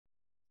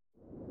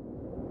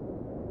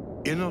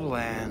In a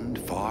land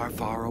far,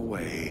 far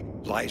away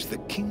lies the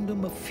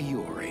Kingdom of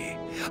Fiore,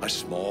 a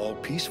small,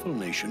 peaceful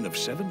nation of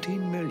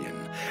 17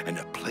 million and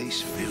a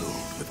place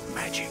filled with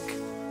magic.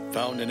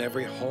 Found in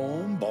every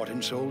home, bought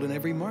and sold in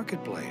every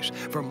marketplace.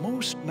 For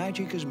most,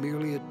 magic is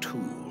merely a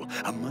tool,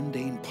 a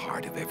mundane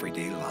part of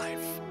everyday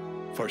life.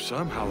 For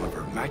some,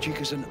 however,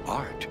 magic is an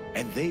art,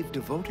 and they've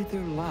devoted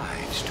their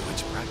lives to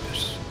its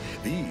practice.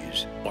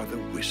 These are the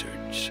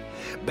wizards.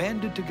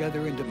 Banded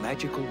together into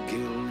magical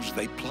guilds,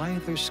 they ply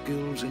their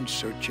skills in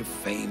search of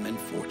fame and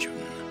fortune.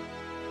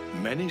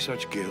 Many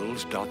such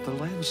guilds dot the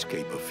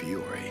landscape of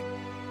Fiore.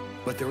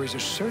 But there is a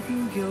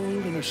certain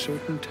guild in a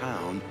certain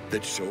town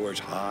that soars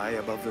high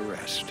above the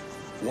rest.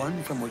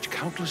 One from which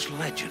countless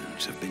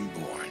legends have been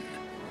born.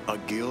 A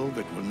guild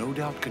that will no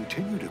doubt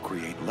continue to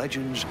create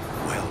legends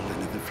well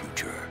into the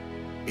future.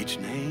 Its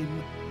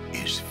name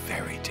is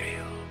Fairy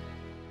Tale.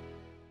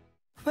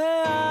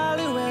 Where are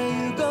you, where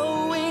you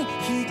going?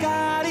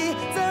 光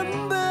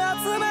全部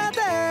集めて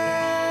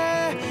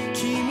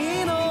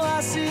君の明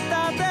日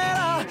照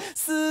ら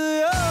すよ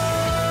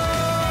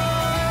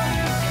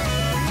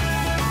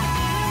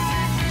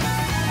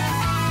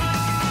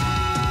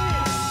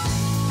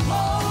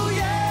Oh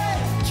yeah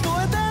聞こ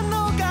えてんの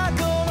かこ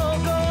の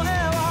声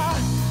は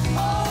Oh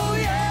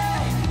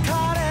yeah 枯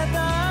れた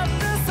っ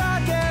て叫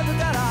ぶ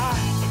から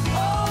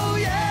Oh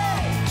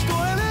yeah 聞こ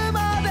える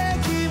まで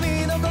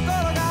君の心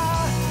が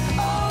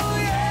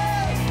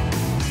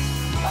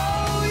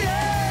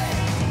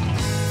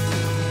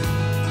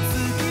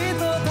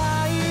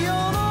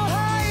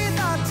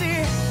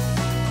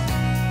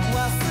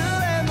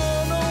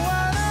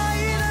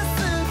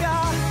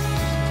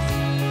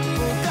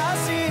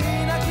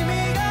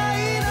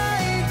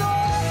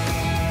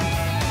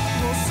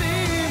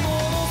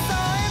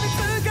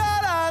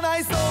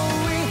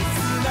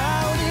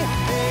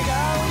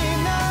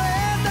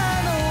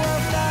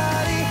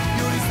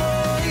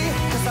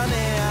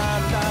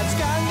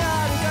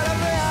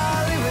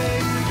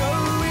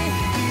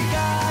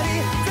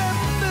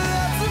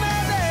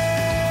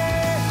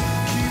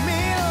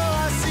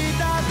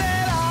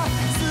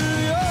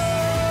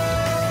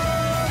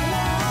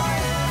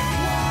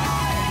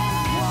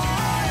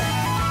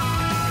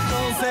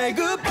Say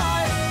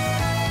goodbye.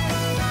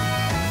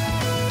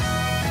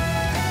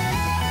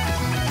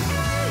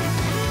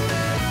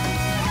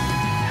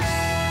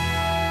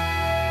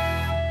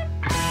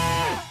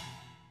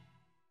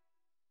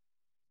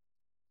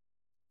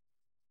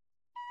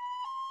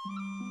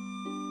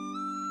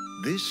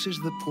 This is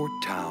the port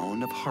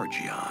town of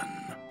Hargion.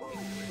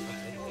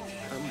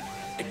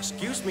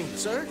 Excuse me,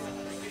 sir?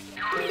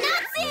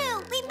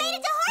 Natsu! We made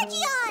it to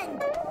Hargion!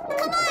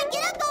 Come on,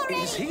 get up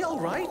already! Is he all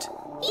right?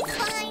 He's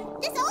fine.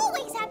 This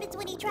always happens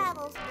when he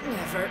travels.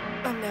 Never.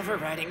 I'm never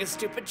riding a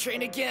stupid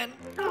train again.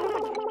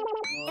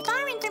 If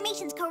our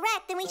information's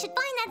correct, then we should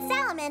find that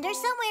salamander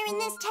somewhere in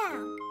this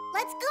town.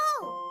 Let's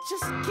go!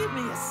 Just give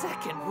me a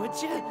second,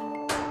 would you?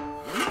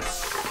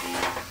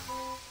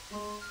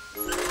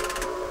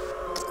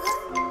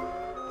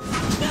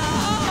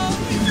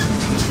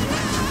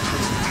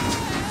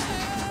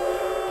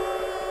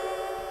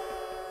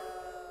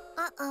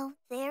 Uh-oh,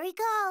 there he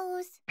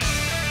goes.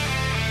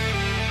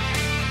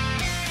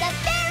 The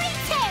Fairy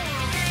Tale!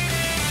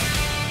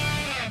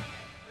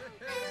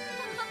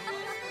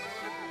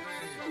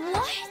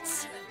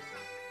 What?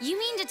 You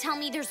mean to tell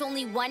me there's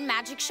only one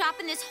magic shop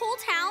in this whole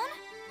town?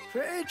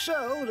 Afraid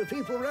so. The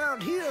people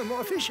around here are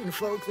more fishing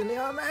folk than they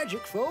are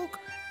magic folk.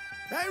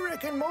 I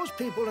reckon most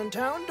people in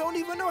town don't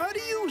even know how to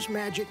use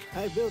magic.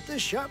 I built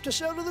this shop to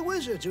sell to the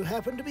wizards who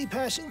happen to be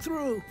passing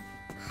through.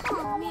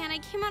 Oh, man, I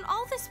came out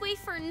all this way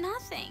for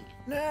nothing.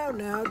 Now,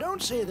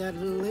 don't say that,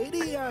 little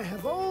lady. I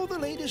have all the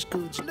latest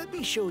goods. Let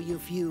me show you a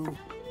few.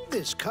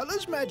 This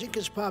colors magic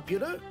is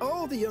popular.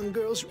 All the young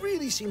girls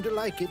really seem to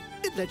like it.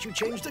 It lets you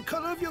change the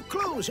color of your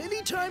clothes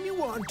anytime you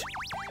want.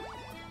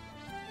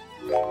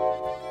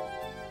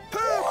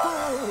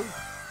 Purple!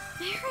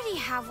 I already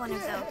have one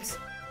of those.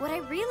 What I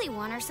really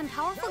want are some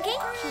powerful gate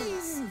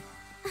keys.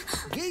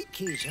 Gate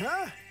keys,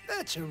 huh?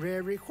 That's a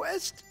rare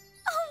request.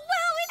 Oh,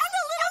 wow, it's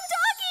the little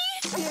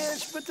doggy!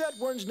 Yes, but that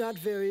one's not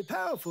very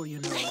powerful, you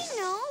know. I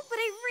know, but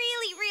I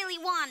really, really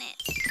want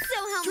it. So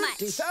how much?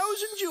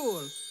 20,000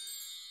 jewel.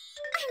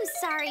 I'm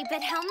sorry,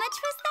 but how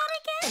much was that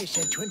again? I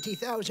said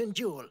 20,000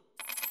 jewel.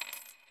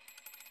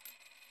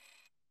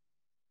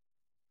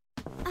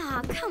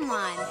 Oh, come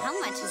on. How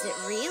much is it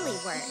really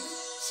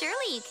worth?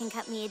 Surely you can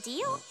cut me a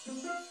deal.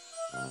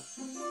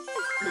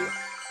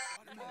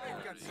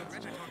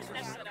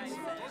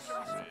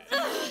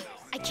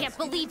 I can't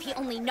believe he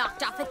only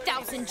knocked off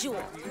 1,000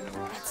 jewel.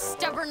 That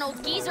stubborn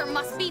old geezer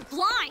must be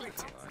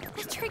blind.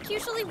 That trick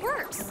usually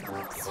works.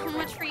 So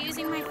much for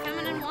using my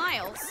feminine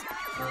wiles.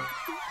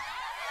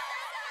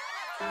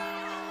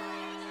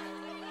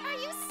 Are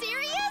you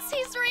serious?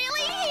 He's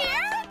really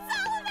here?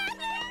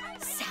 Salamander?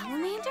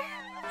 Salamander?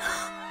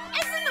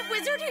 Isn't the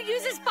wizard who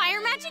uses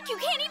fire magic you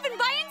can't even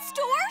buy in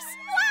stores?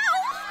 Wow!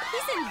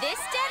 He's in this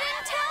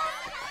dead-end town?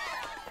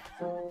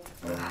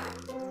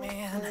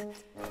 Man.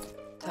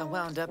 Oh, well,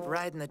 wound up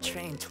riding the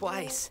train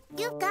twice.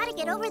 You've got to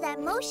get over that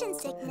motion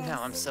sickness.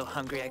 Now I'm so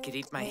hungry I could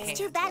eat my hand. It's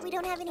too bad we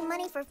don't have any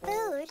money for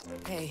food.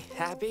 Hey,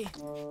 Happy?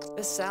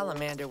 This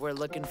salamander we're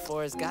looking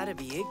for has got to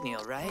be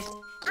Igneal, right?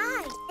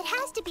 Aye, it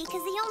has to be,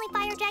 because the only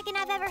fire dragon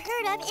I've ever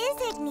heard of is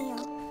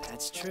Igneal.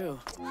 That's true.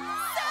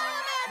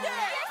 Salamander!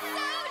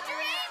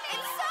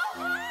 It's so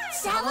hard!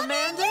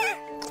 Salamander?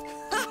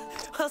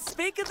 Well,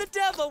 speak of the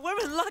devil, we're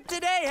in luck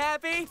today,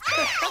 Happy.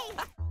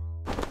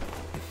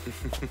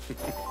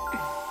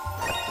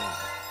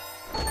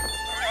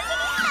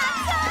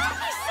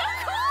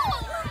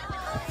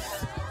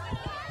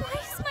 Why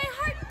is my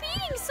heart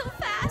beating so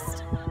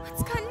fast?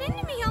 What's gotten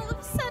into me all of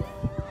a sudden?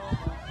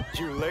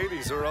 You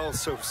ladies are all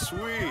so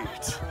sweet. He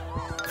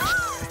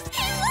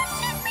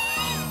looked at me!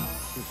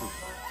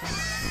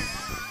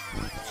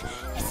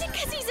 Is it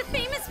because he's a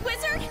famous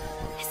wizard?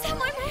 Is that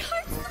why my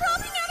heart's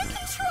throbbing out of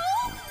control?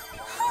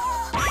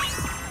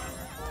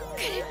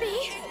 Could it be?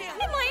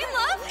 Am I in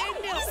love?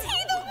 Is he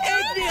the one?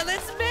 Igneal,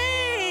 it's me!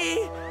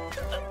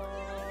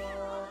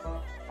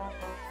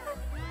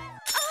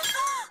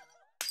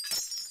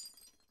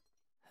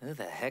 Who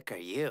the heck are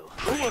you?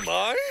 Who am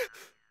I?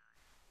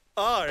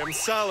 I am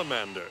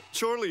Salamander.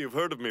 Surely you've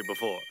heard of me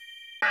before.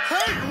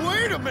 Hey,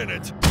 wait a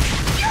minute! Dude,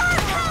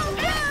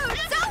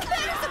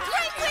 Salamander's a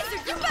great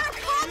wizard! You better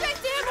call back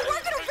to him or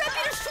we're gonna rip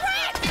you to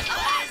shreds!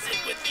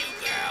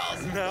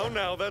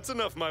 Now, that's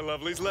enough, my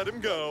lovelies. Let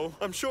him go.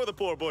 I'm sure the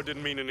poor boy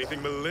didn't mean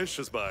anything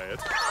malicious by it.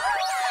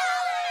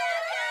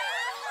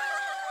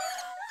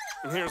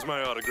 Here's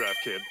my autograph,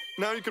 kid.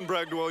 Now you can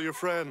brag to all your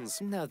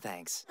friends. No,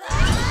 thanks.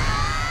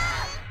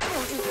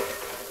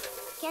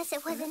 Guess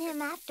it wasn't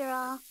him after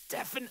all.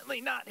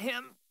 Definitely not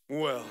him.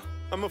 Well,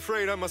 I'm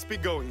afraid I must be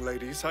going,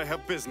 ladies. I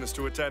have business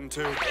to attend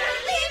to. You're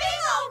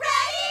leaving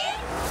already?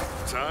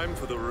 Time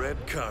for the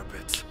red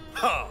carpet.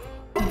 Ha!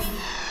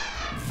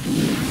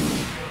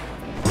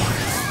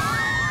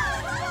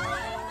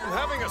 I'm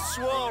having a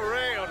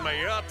soiree on my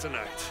yacht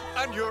tonight,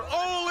 and you're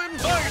all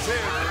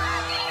invited!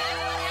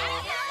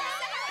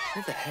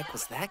 Who the heck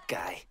was that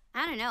guy?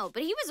 I don't know,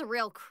 but he was a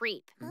real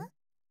creep. Huh?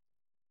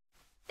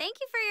 Thank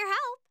you for your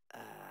help.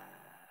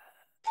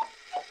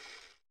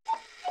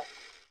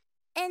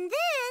 And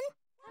then...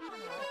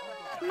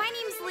 My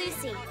name's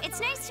Lucy.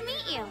 It's nice to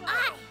meet you.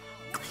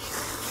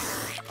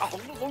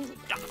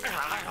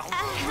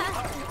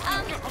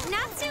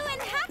 Natsu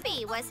and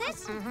Happy, was it?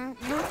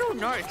 You're so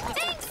nice.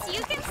 Thanks.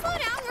 You can slow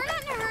down. We're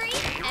not in a hurry.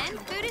 And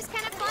food is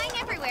kind of flying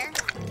everywhere.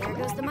 There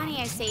goes the money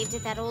I saved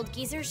at that old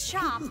geezer's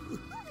shop.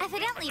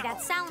 Evidently,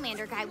 that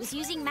salamander guy was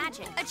using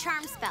magic, a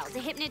charm spell, to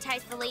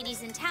hypnotize the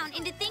ladies in town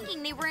into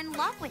thinking they were in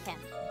love with him.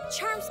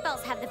 Charm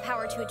spells have the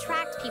power to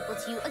attract people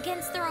to you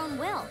against their own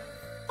will.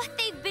 But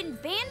they've been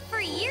banned for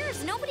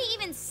years. Nobody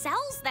even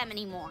sells them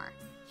anymore.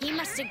 He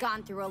must have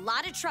gone through a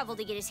lot of trouble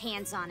to get his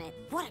hands on it.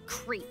 What a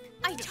creep.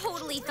 I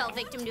totally fell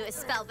victim to a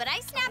spell, but I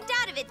snapped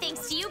out of it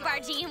thanks to you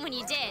barging in when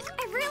you did.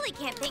 I really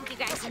can't thank you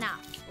guys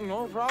enough.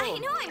 No problem. I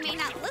know I may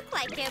not look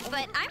like it,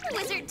 but I'm a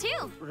wizard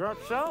too.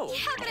 That's so.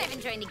 Yeah, but I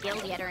haven't joined a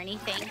guild yet or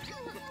anything.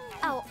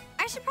 Oh,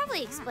 I should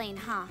probably explain,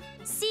 huh?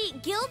 See,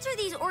 guilds are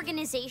these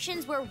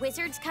organizations where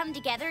wizards come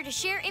together to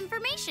share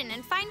information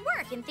and find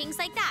work and things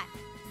like that.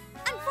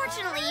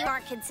 Unfortunately, you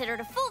aren't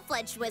considered a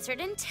full-fledged wizard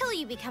until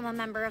you become a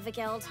member of a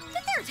guild.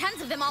 But there are tons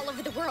of them all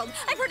over the world.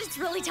 I've heard it's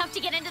really tough to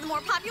get into the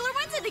more popular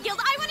ones, and the guild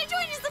I want to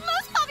join is the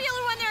most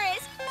popular one there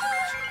is.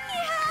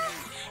 Yeah,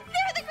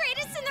 they're the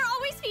greatest, and they're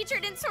always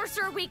featured in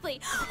Sorcerer Weekly.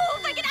 Oh,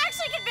 if I could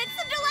actually convince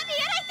them to let me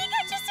in, I think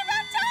I'd just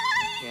about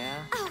die.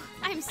 Yeah? Oh,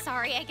 I'm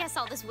sorry. I guess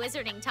all this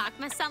wizarding talk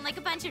must sound like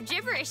a bunch of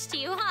gibberish to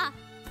you, huh?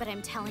 But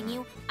I'm telling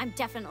you, I'm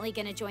definitely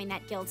gonna join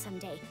that guild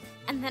someday.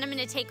 And then I'm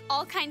gonna take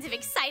all kinds of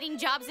exciting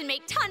jobs and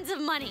make tons of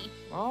money.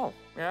 Oh,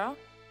 yeah?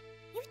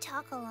 You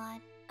talk a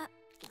lot.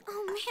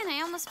 Oh man,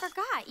 I almost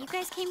forgot. You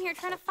guys came here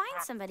trying to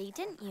find somebody,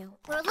 didn't you?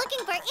 We're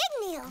looking for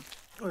Igneal.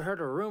 We heard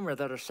a rumor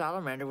that a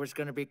salamander was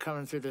going to be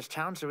coming through this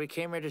town, so we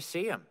came here to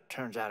see him.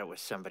 Turns out it was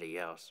somebody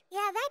else.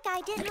 Yeah, that guy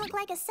didn't look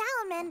like a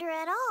salamander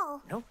at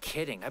all. No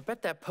kidding. I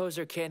bet that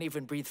poser can't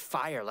even breathe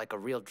fire like a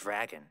real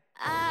dragon.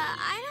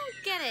 I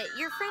don't get it.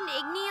 Your friend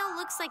Igneal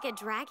looks like a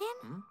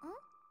dragon?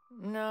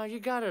 No, you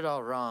got it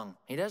all wrong.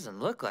 He doesn't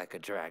look like a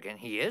dragon.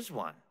 He is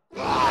one.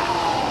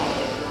 Huh?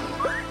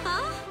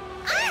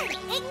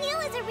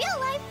 Igneal is a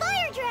real-life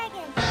fire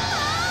dragon.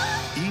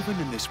 Even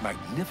in this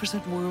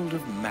magnificent world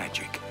of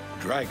magic,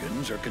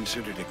 dragons are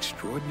considered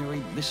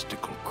extraordinary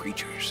mystical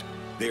creatures.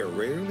 They are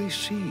rarely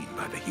seen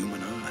by the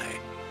human eye.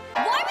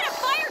 Why would a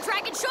fire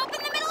dragon show up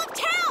in the middle of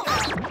town?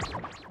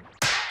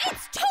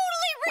 It's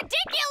totally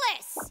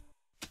ridiculous!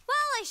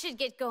 Well, I should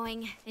get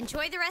going.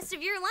 Enjoy the rest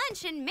of your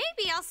lunch, and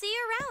maybe I'll see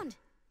you around.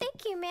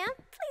 Thank you, ma'am.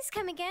 Please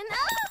come again.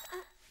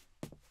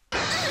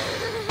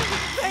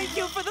 Thank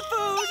you for the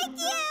food! Thank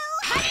you!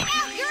 Cut it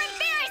out! You're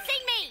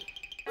embarrassing me!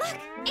 Look,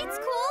 it's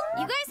cool.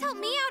 You guys helped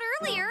me out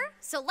earlier,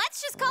 so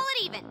let's just call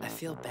it even. I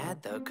feel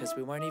bad, though, because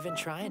we weren't even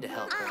trying to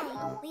help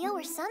her. We owe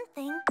her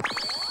something.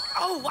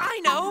 Oh, I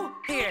know!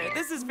 Here,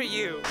 this is for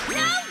you. No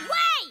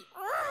way!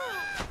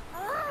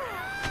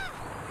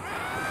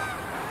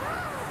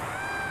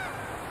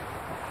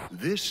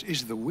 This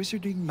is the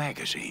Wizarding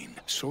Magazine,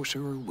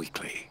 Sorcerer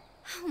Weekly.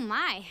 Oh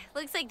my,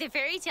 looks like the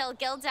Fairy Tale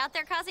Guild's out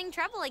there causing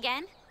trouble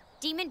again.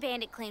 Demon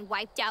Bandit Clan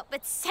wiped out,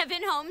 but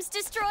 7 homes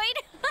destroyed?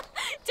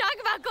 Talk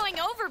about going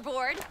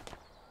overboard.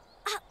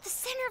 The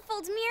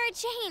centerfold's Mira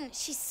Jane.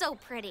 She's so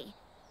pretty.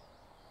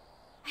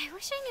 I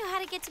wish I knew how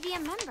to get to be a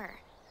member.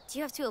 Do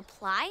you have to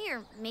apply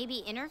or maybe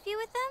interview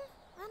with them?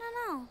 I don't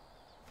know.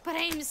 But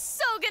I'm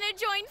so gonna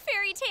join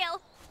Fairy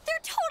Tale. They're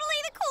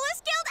totally the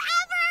coolest guild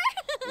ever!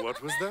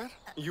 What was that?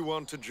 You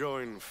want to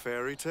join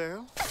Fairy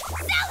Tale?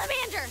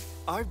 Salamander!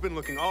 I've been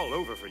looking all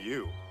over for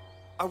you.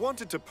 I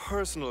wanted to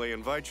personally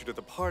invite you to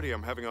the party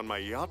I'm having on my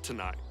yacht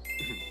tonight.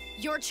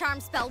 Your charm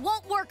spell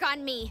won't work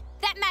on me.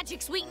 That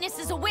magic's weakness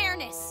is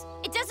awareness.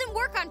 It doesn't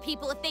work on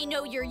people if they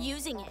know you're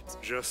using it.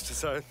 Just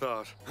as I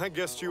thought. I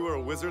guessed you were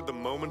a wizard the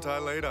moment I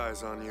laid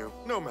eyes on you.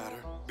 No matter.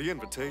 The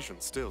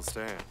invitation still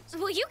stands.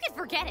 Well, you can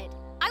forget it.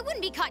 I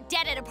wouldn't be caught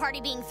dead at a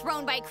party being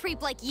thrown by a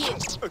creep like you.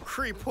 A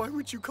creep? Why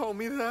would you call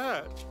me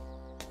that?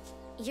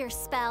 Your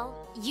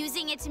spell,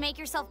 using it to make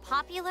yourself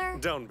popular?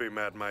 Don't be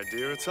mad, my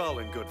dear. It's all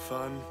in good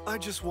fun. I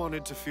just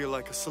wanted to feel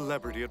like a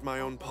celebrity at my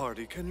own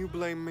party. Can you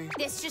blame me?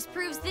 This just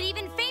proves that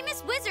even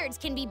famous wizards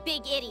can be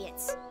big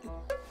idiots.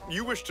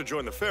 You wish to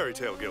join the Fairy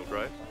Tale Guild,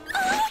 right?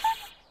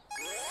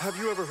 Have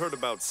you ever heard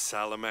about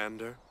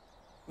Salamander?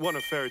 One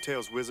of Fairy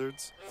Tale's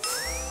wizards?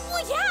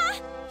 Well, yeah!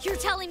 You're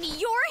telling me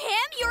you're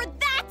him? You're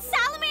that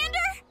salamander?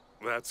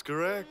 That's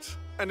correct.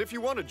 And if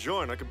you want to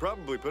join, I could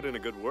probably put in a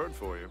good word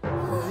for you. I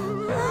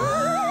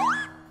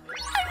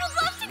would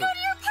love to go to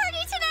your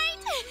party tonight!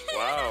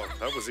 Wow,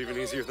 that was even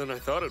easier than I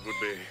thought it would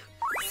be.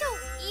 So,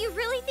 you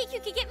really think you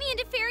could get me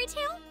into Fairy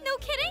Tale? No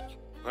kidding?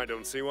 I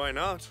don't see why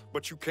not,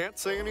 but you can't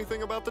say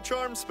anything about the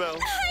charm spell.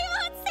 I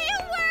won't say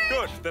a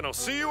word! Good, then I'll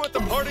see you at the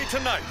party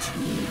tonight.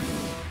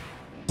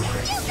 You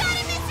got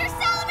it, Mr.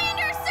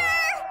 Salamander, sir!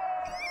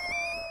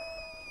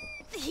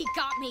 He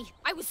got me.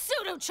 I was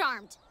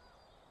pseudo-charmed.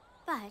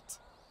 But...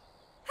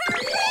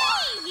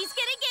 hooray! He's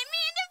gonna get me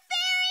into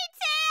Fairy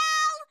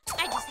Tale!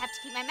 I just have to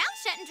keep my mouth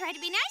shut and try to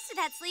be nice to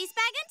that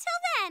sleazebag until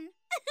then.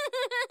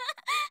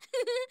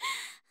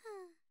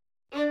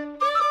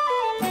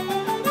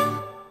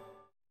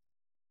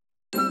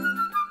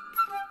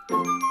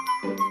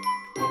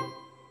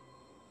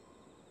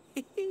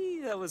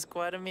 That was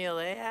quite a meal,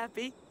 eh,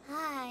 Happy?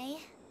 Hi.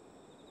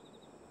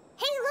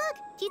 Hey, look!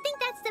 Do you think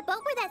that's the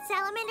boat where that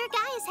salamander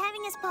guy is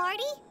having his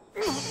party?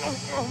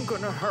 I'm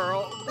gonna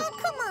hurl. Oh,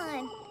 come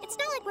on. It's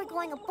not like we're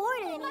going aboard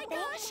or anything. Oh my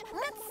gosh,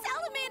 that's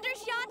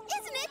Salamander's yacht,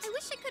 isn't it? I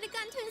wish I could have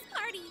gone to his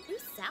party.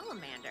 Who's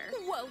Salamander?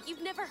 Whoa,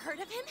 you've never heard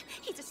of him?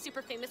 He's a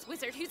super famous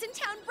wizard who's in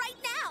town right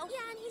now.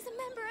 Yeah, and he's a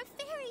member of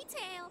Fairy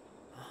Tale.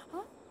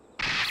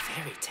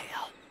 Fairy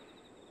Tale.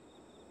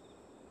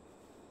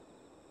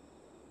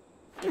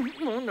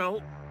 Oh,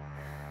 no.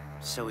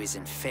 So he's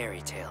in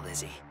Fairy Tale,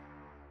 is he?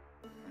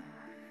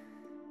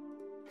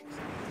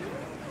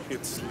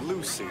 It's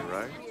Lucy,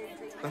 right?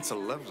 That's a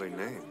lovely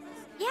name.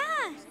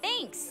 Yeah,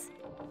 thanks.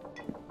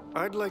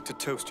 I'd like to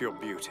toast your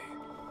beauty.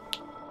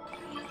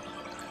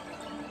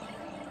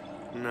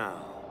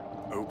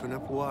 Now, open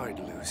up wide,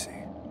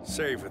 Lucy.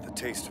 Savor the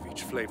taste of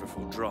each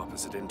flavorful drop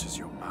as it enters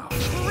your mouth.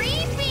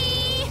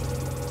 Creepy!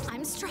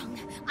 I'm strong.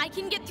 I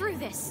can get through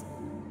this.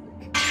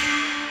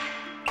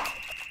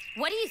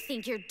 What do you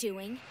think you're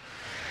doing?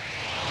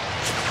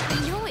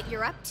 I know what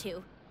you're up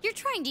to. You're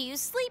trying to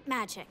use sleep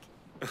magic.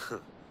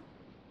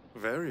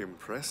 Very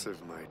impressive,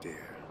 my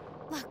dear.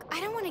 Look, I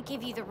don't want to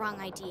give you the wrong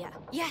idea.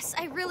 Yes,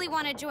 I really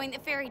want to join the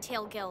Fairy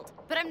Tale Guild,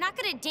 but I'm not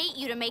going to date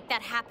you to make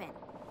that happen.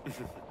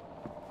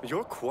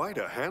 You're quite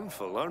a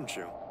handful, aren't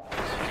you?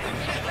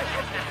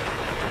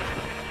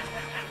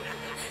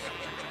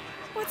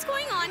 What's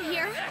going on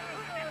here?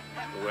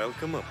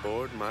 Welcome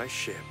aboard my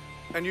ship.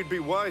 And you'd be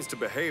wise to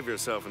behave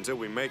yourself until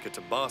we make it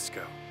to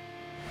Bosco.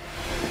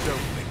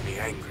 Don't make me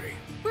angry.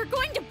 We're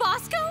going to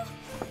Bosco?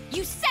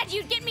 You said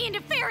you'd get me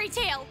into Fairy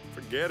Tale!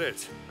 Forget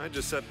it. I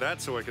just said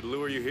that so I could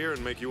lure you here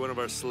and make you one of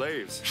our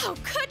slaves. How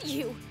could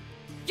you?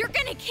 You're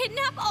gonna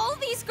kidnap all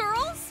these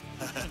girls?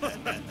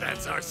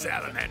 That's our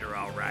salamander,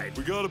 all right.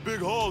 We got a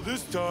big haul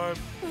this time.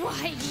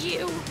 Why,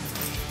 you...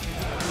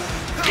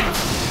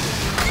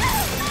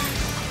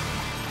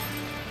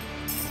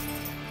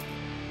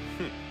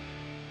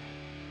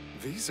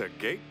 These are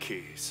gate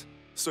keys.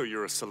 So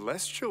you're a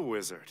celestial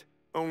wizard.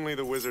 Only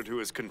the wizard who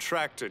is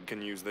contracted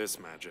can use this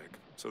magic.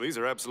 So these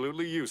are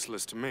absolutely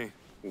useless to me.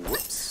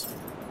 Whoops.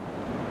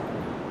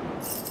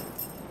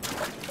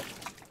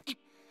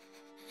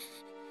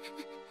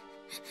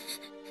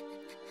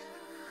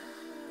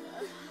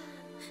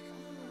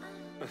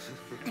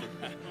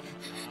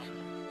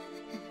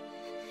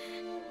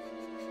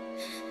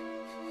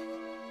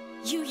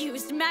 You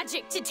used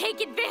magic to take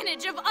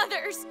advantage of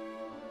others!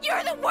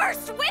 You're the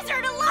worst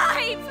wizard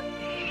alive!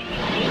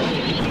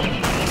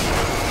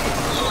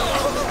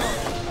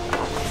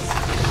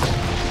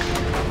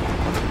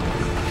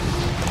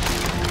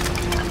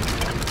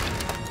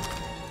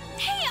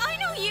 Hey, I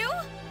know you!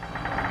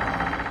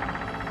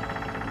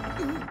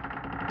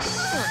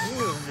 I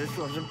knew this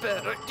was a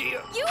bad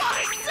idea. You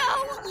are so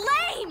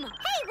lame!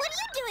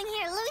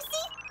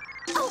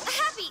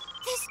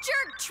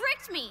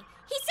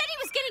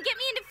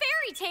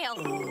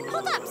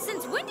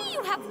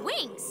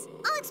 things.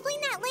 I'll explain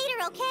that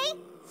later, okay?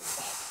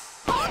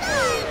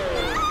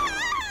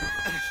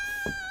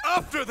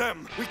 After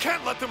them! We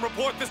can't let them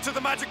report this to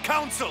the Magic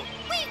Council!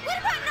 Wait, what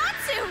about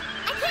Natsu?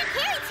 I can't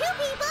carry two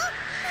people.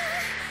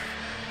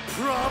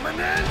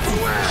 Prominence!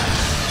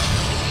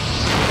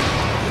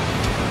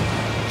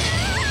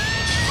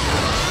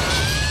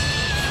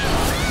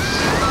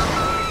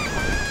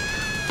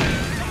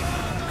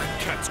 That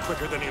cat's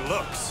quicker than he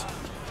looks.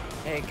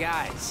 Hey,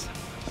 guys.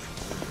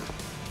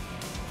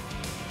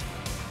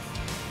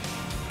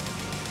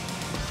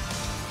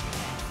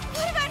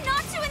 What about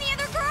Natsu and the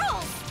other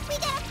girls? We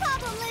got a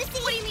problem, Lucy.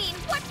 What do you mean?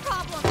 What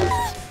problem?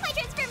 My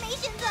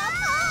transformation's up.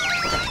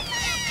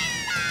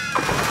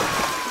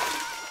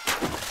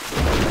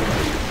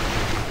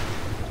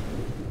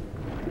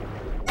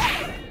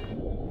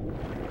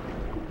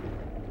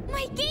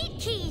 My gate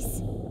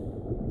keys!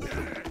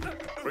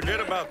 Forget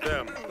about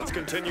them. Let's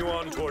continue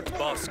on towards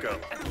Bosco.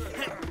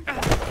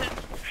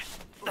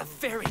 The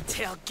Fairy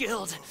Tale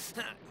Guild.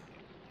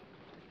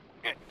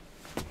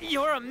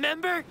 You're a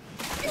member?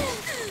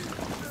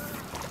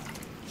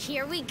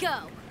 Here we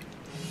go.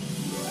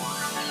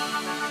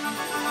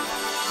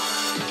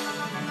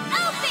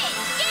 Open!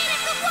 Gate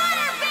of the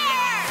Water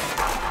Bear!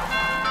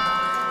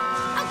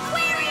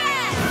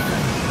 Aquarius!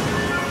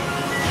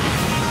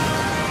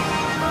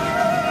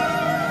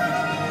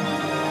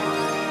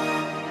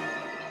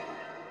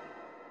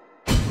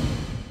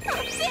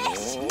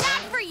 Fish!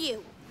 Not for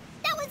you!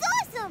 That was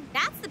awesome!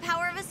 That's the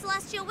power of a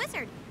celestial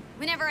wizard.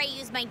 Whenever I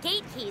use my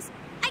gate keys,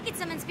 I can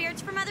summon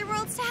spirits from other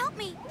worlds to help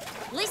me.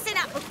 Listen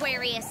up,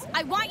 Aquarius.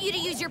 I want you to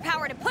use your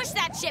power to push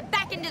that ship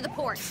back into the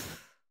port.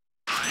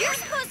 You're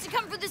supposed to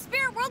come from the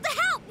spirit world to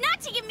help, not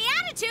to give me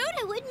attitude.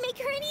 It wouldn't make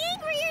her any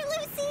angrier,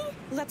 Lucy.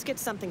 Let's get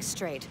something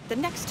straight. The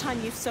next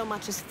time you so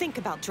much as think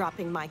about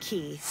dropping my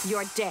key,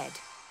 you're dead.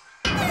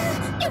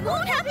 It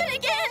won't happen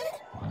again!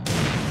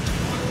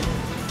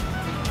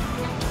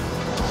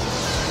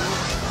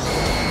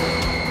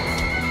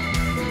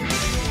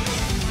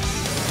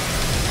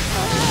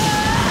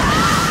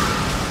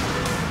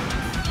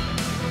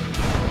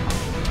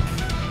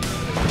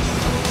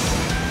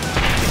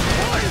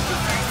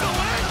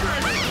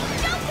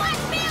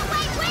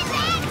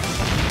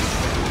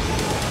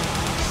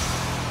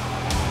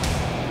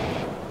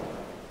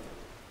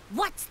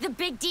 What's the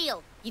big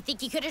deal? You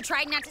think you could have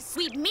tried not to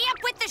sweep me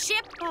up with the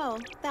ship? Oh,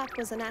 that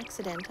was an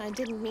accident. I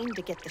didn't mean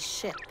to get the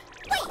ship.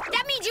 Wait,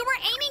 that means you were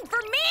aiming for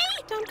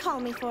me? Don't call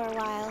me for a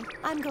while.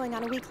 I'm going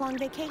on a week-long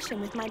vacation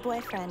with my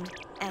boyfriend,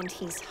 and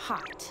he's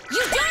hot. You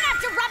don't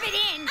have to rub it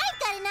in! I've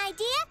got an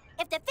idea.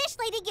 If the fish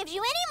lady gives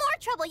you any more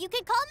trouble, you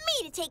could call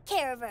me to take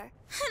care of her.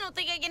 I don't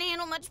think I can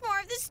handle much more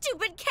of this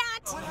stupid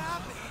cat. What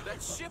happened?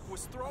 That ship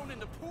was thrown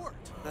into port.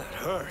 That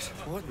hurt.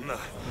 What in the...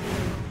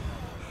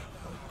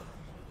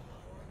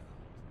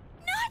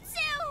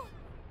 Natsu!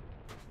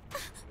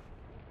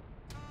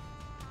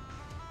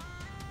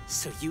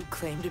 So you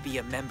claim to be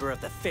a member of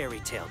the Fairy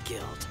Tale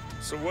Guild.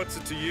 So what's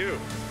it to you?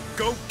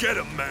 Go get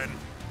him, men!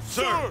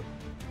 Sir!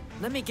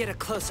 Let me get a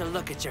closer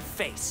look at your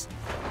face.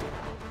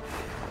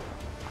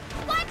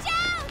 Watch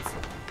out!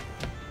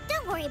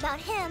 Don't worry about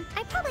him.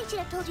 I probably should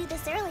have told you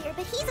this earlier,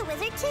 but he's a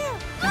wizard too.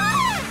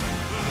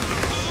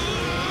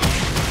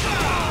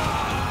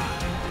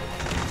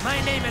 My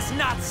name is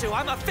Natsu.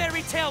 I'm a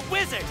fairy tale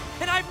wizard,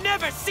 and I've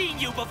never seen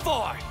you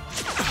before.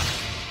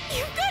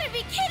 You've got to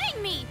be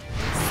kidding me!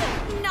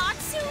 So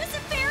Natsu is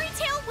a fairy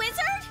tale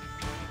wizard?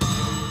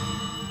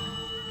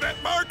 That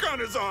mark on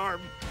his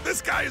arm!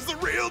 This guy is the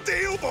real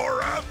deal,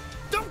 Bora!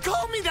 Don't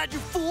call me that, you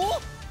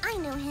fool! I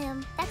know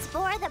him. That's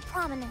Bora the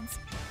Prominence.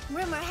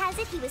 Rumor has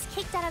it he was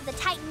kicked out of the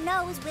Titan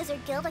Nose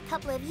Wizard Guild a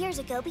couple of years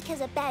ago because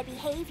of bad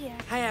behavior.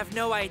 I have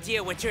no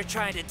idea what you're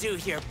trying to do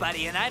here,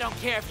 buddy, and I don't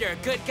care if you're a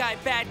good guy,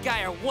 bad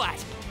guy, or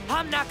what.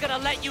 I'm not gonna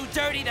let you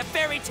dirty the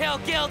Fairy Tale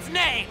Guild's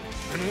name!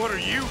 And what are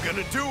you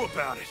gonna do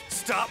about it?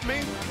 Stop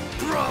me?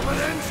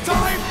 Prominence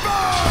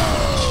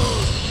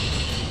Typhoon!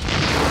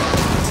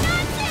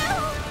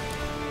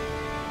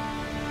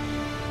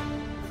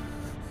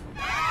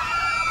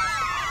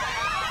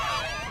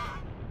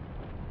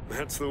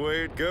 That's the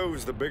way it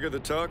goes. The bigger the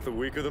talk, the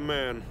weaker the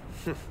man.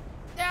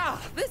 Yeah,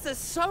 this is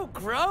so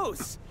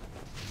gross.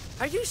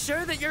 Are you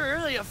sure that you're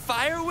really a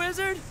fire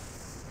wizard?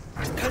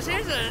 Because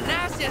these are the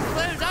nastiest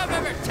flames I've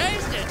ever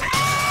tasted.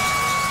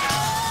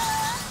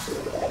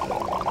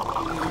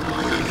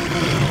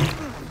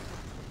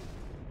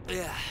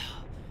 Yeah.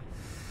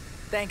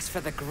 Thanks for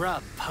the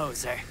grub,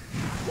 poser.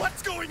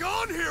 What's going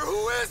on here?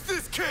 Who is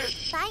this kid?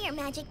 Fire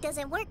magic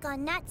doesn't work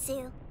on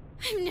Natsu.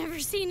 I've never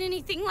seen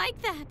anything like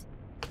that.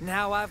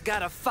 Now I've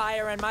got a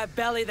fire in my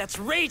belly that's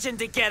raging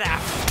to get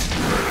out.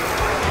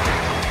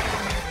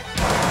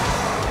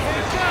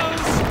 Here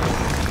goes.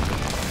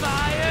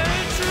 Fire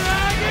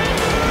Dragon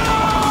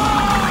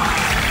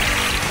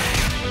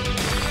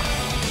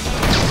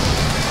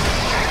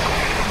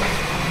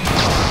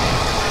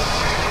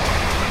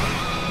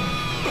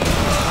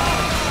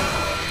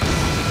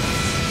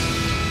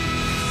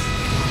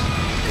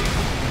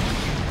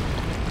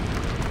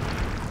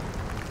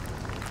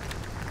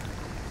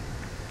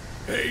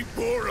Hey,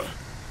 Bora.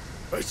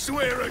 I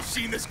swear I've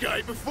seen this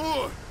guy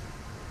before.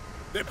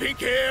 The pink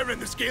hair and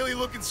the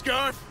scaly-looking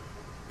scarf.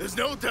 There's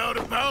no doubt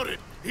about it.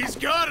 He's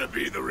gotta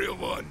be the real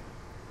one.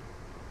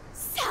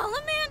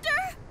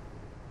 Salamander?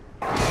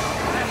 I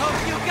hope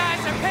you guys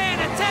are paying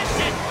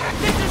attention!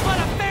 This is what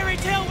a fairy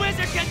tale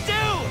wizard can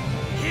do!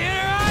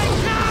 Here I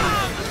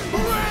come!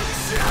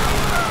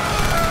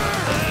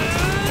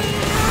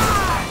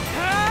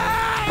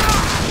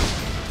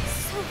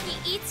 So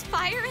he eats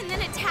fire and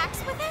then attacks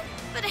with it?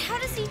 But how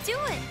does he do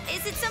it?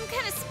 Is it some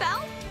kind of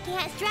spell? He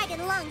has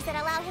dragon lungs that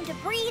allow him to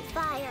breathe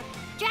fire,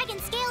 dragon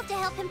scales to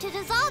help him to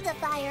dissolve the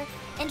fire,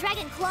 and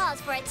dragon claws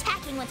for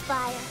attacking with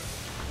fire.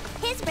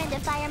 His brand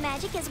of fire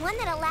magic is one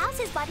that allows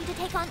his body to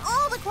take on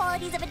all the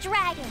qualities of a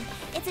dragon.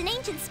 It's an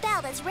ancient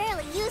spell that's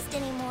rarely used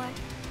anymore.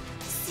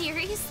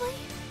 Seriously?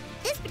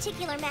 This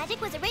particular magic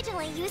was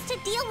originally used to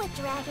deal with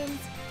dragons.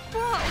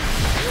 Whoa!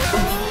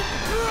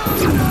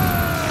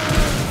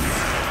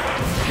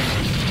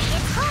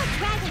 It's called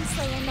Dragon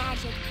Slayer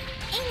magic.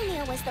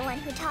 Amir was the one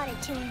who taught it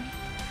to him.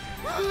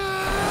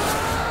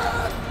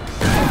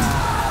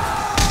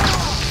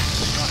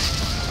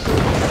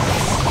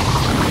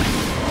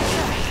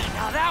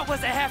 Now that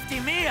was a hefty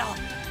meal.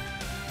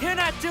 You're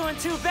not doing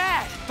too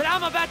bad, but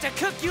I'm about to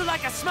cook you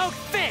like a smoked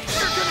fish.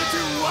 You're gonna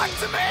do what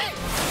to me?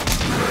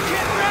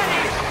 Get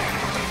ready!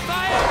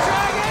 Fire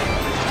Dragon!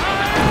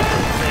 Iron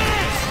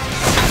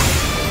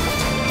Fist!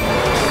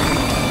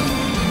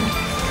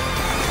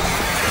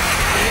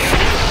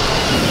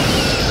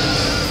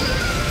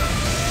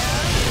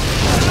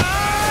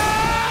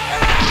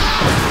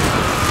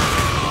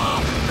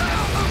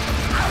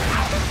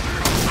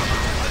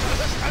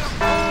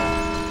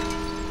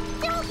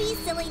 Don't be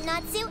silly,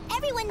 Natsu.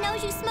 Everyone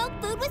knows you smoke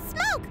food with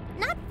smoke,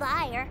 not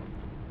fire.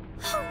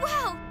 Oh,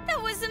 wow!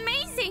 That was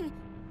amazing!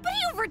 But he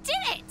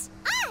overdid it!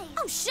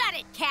 Oh, shut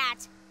it,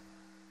 Cat!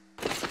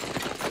 The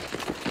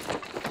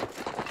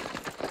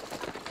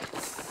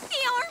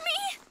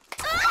army?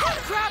 Oh,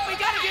 crap! We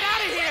gotta get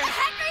out of Where here! the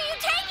heck are you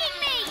taking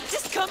me?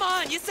 Just come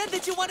on! You said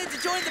that you wanted to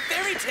join the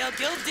Fairy Tale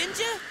Guild, didn't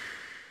you?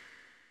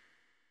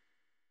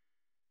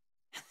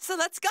 So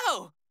let's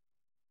go!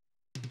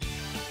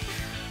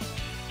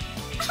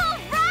 All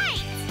right!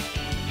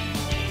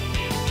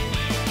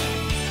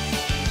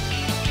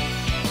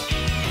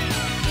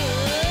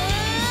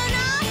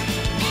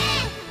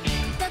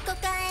 どこ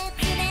かへ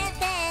連れ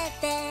てっ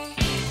て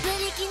ブ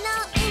リキの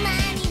馬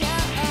に乗っ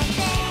て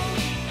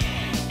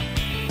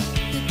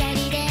二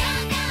人で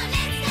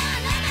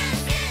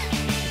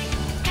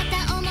片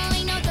思い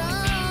のゴ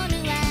ール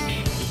は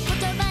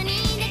言葉に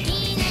でき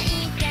ない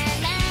か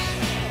ら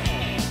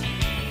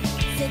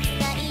切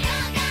ない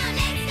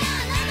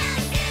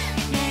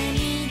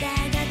涙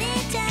が出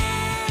ちゃ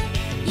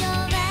う弱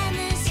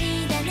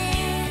虫だね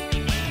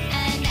あ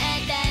な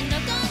たの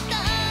こと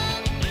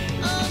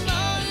思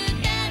う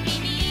たび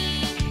に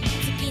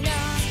月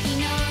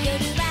の夜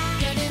は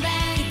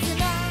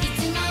い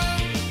つも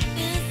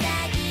うさ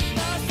ぎを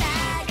探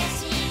し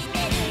て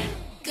る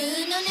ぐ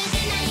の寝て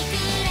ないく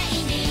らい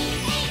に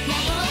魔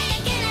法か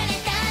けられ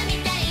たみ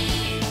たい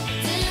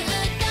ずっ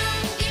と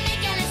夢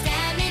から覚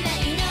めな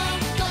いの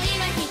恋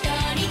は独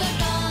り言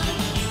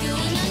ぐ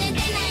の寝て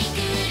ないく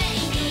らい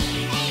に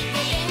コ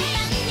テン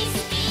パンに好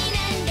きな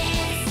んで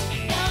す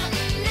どん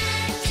な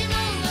呪文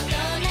を唱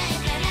え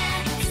たら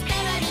伝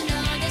わるの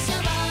でしょ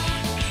う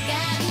完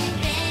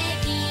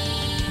璧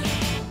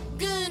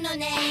グーの音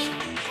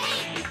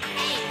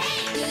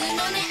グー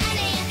の音あ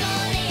れやこ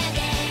れやで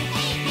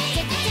めち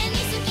ゃくちゃに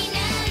好きな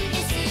んで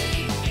す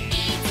い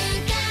つ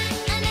か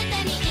あなた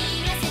に言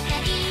わせた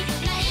い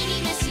参り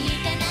まし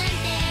たなん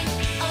て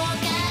お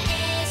返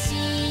し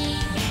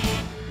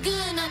グー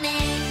の音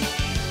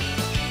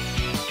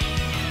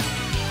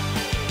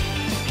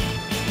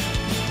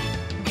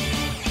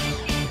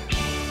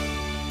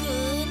グ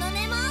ーの音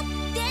も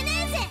出ね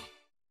えぜ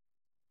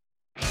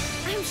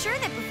I'm sure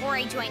that before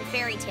I join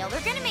Fairy Tale,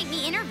 they're gonna make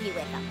me interview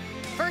with them.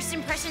 First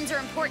impressions are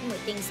important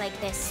with things like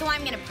this, so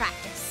I'm gonna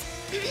practice.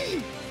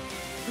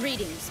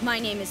 Greetings, my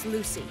name is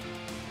Lucy.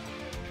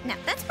 Now,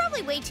 that's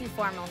probably way too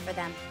formal for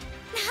them.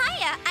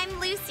 Hiya, I'm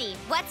Lucy.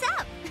 What's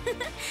up?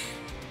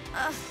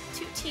 Ugh,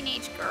 two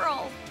teenage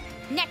girls.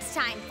 Next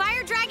time,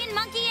 Fire Dragon,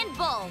 Monkey, and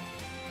Bull.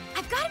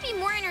 I've gotta be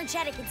more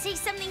energetic and say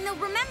something they'll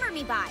remember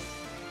me by.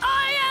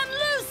 I am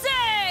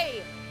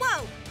Lucy!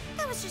 Whoa,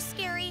 that was just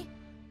scary.